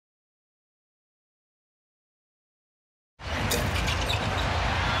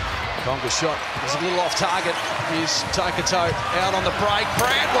Conga shot is a little off target. Here's Tokato out on the break.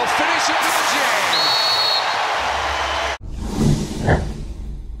 Brand will finish it with a jam.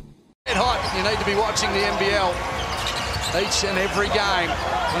 Red hot. You need to be watching the NBL each and every game.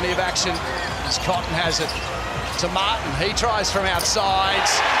 Plenty of action as Cotton has it. To Martin, he tries from outside.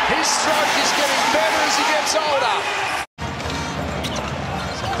 His stroke is getting better as he gets older.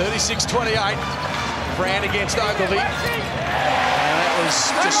 36-28, Brand against Ogilvy. And that was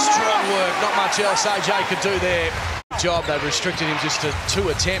just strong work, not much else AJ could do there. Good job, they restricted him just to 2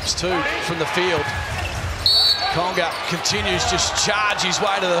 attempts too from the field. Conga continues, just charge his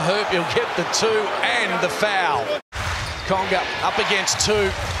way to the hoop. He'll get the 2 and the foul. Conga up against 2,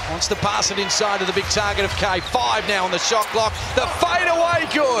 wants to pass it inside to the big target of K. 5 now on the shot clock. The fadeaway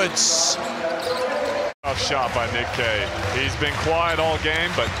goods. Tough shot by Nick K. He's been quiet all game,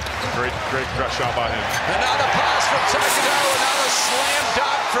 but great shot by him. Another pass from Tokato, another slam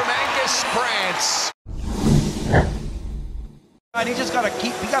dunk from Angus Brants. And he just gotta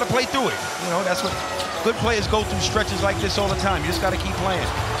play through it. You know, that's what good players go through stretches like this all the time. You just gotta keep playing.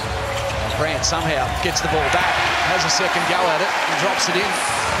 Brant somehow gets the ball back, has a second go at it, and drops it in.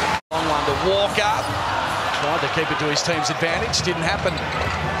 Long one to Walker. Tried to keep it to his team's advantage, didn't happen.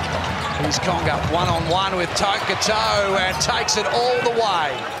 Here's Conga one-on-one with Tokato and takes it all the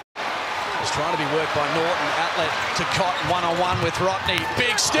way. He's trying to be worked by Norton. Outlet to Cotton, one-on-one with Rodney.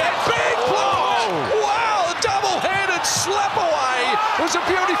 Big step, big block! Wow, a double-handed slap away. It was a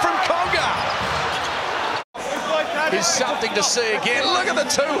beauty from Conga. Is something to see again. Look at the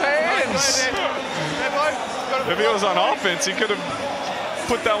 2 hands. If he was on offense, he could have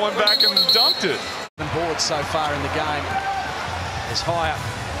put that one back and dunked it. Boards so far in the game. As Higher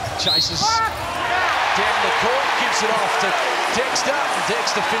chases down the court, gives it off to Dexter. And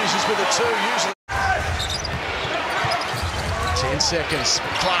Dexter finishes with a 2 usually. 10 seconds.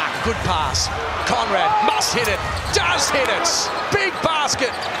 Clark, good pass. Conrad must hit it. Does hit it. Big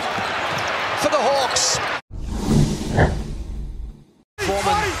basket for the Hawks.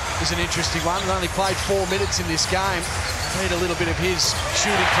 Foreman is an interesting one. Only played 4 minutes in this game. Need a little bit of his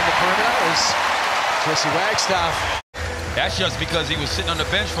shooting from the perimeter as Jesse Wagstaff. That's just because he was sitting on the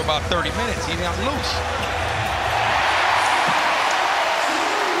bench for about 30 minutes. He got loose.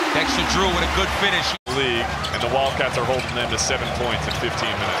 Dexter Drew with a good finish. League, and the Wildcats are holding them to 7 points in 15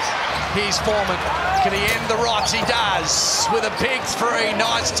 minutes. Here's Foreman. Can he end the rots? He does with a big 3.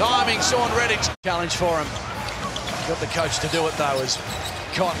 Nice timing, Sean Reddick. Challenge for him. Got the coach to do it though as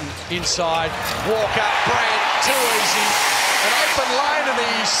Cotton inside. Walker, Brand, too easy. An open lane and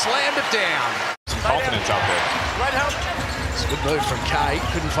he slammed it down. Some confidence out there. It's a good move from Kay.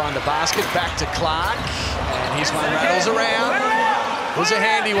 Couldn't find the basket. Back to Clark. And here's one rattles around. It was a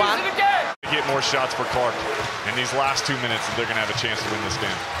handy one. Get more shots for Clark in these last 2 minutes if they're going to have a chance to win this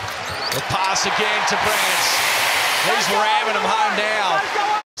game. The pass again to Brant. He's ramming him home now.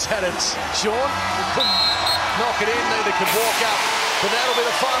 Had it, Sean. Couldn't knock it in. Neither could walk up. But that'll be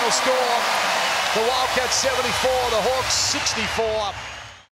the final score. The Wildcats 74, the Hawks 64.